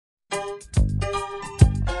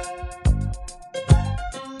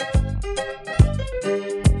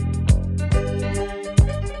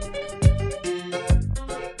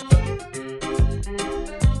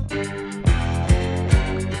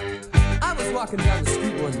Walking down the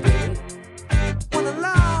street one day, when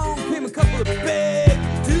along came a couple of big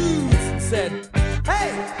dudes and said,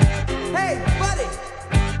 "Hey, hey, buddy,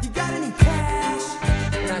 you got any cash?"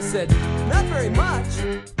 And I said, "Not very much."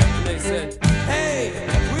 And they said, "Hey,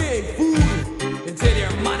 we ain't fooling until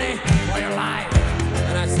your money or your life."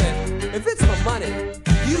 And I said, "If it's my money,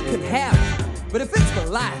 you can have it. But if it's my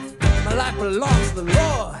life belongs to the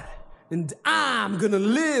Lord, and I'm gonna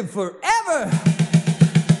live forever."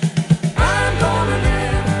 I'm gonna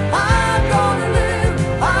live, I'm gonna live,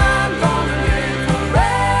 I'm gonna live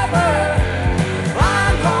forever.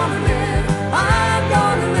 I'm gonna live, I'm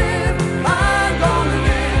gonna live, I'm gonna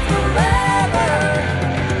live forever.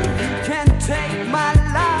 You can't take my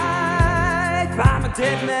life, I'm a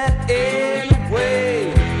dead man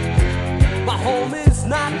anyway. My home is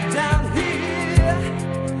not down here,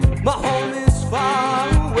 my home is far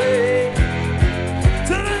away.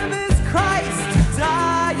 To live is Christ, to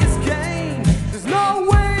die is gain. There's no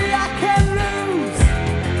way I can lose.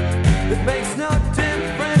 It makes no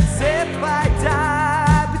difference if I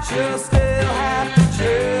die, but you'll still have to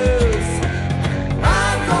choose.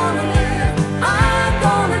 I'm gonna live, I'm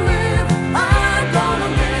gonna live, I'm gonna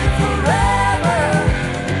live forever.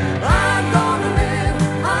 I'm gonna live,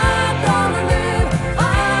 I'm gonna live,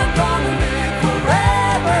 I'm gonna live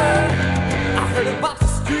forever. I heard about the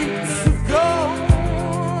streets of gold,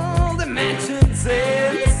 the mansions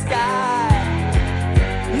in the sky.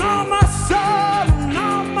 No more sorrow, no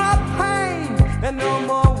more pain, and no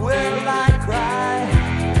more will I cry.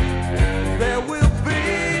 There will be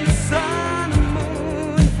the sun and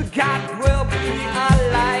moon, for God will be our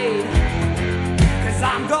light. 'Cause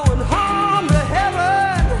I'm going home to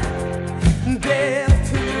heaven, and death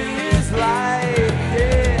to me is life,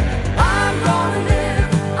 yeah. I'm gonna live,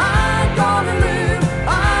 I'm gonna live,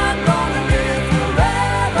 I'm gonna live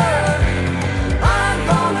forever. I'm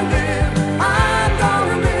gonna live, I'm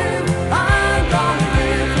gonna live, I'm gonna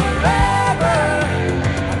live forever.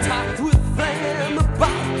 I talked with them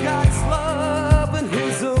about God's love and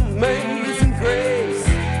His amazing grace.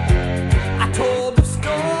 I told them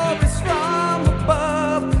stories from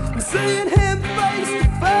above and seeing Him face to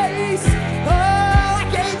face. Oh, I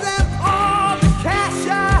gave them all the cash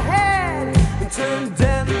I had and turned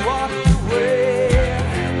and walked away.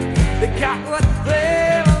 They got what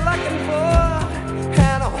they were looking for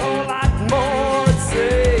and a whole lot more to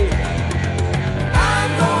say. I'm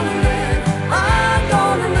gonna live, I'm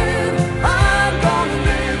gonna live, I'm gonna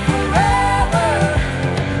live forever.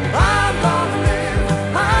 I'm gonna live,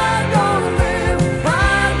 I'm gonna live,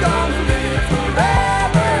 I'm gonna live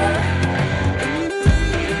forever.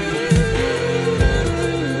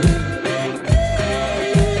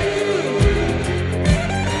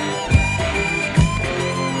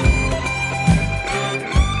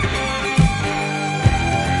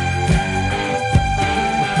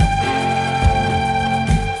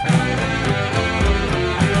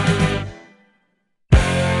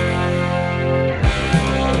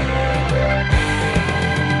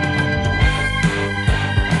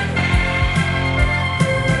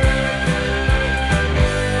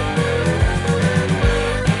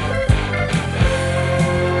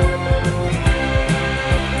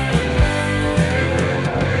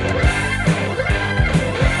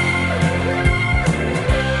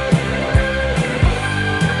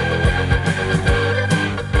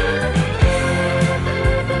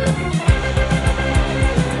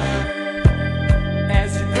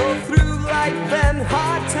 As you go through life and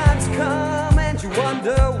hard times come and you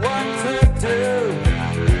wonder what to do,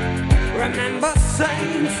 remember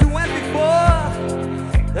saints who went before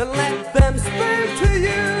and let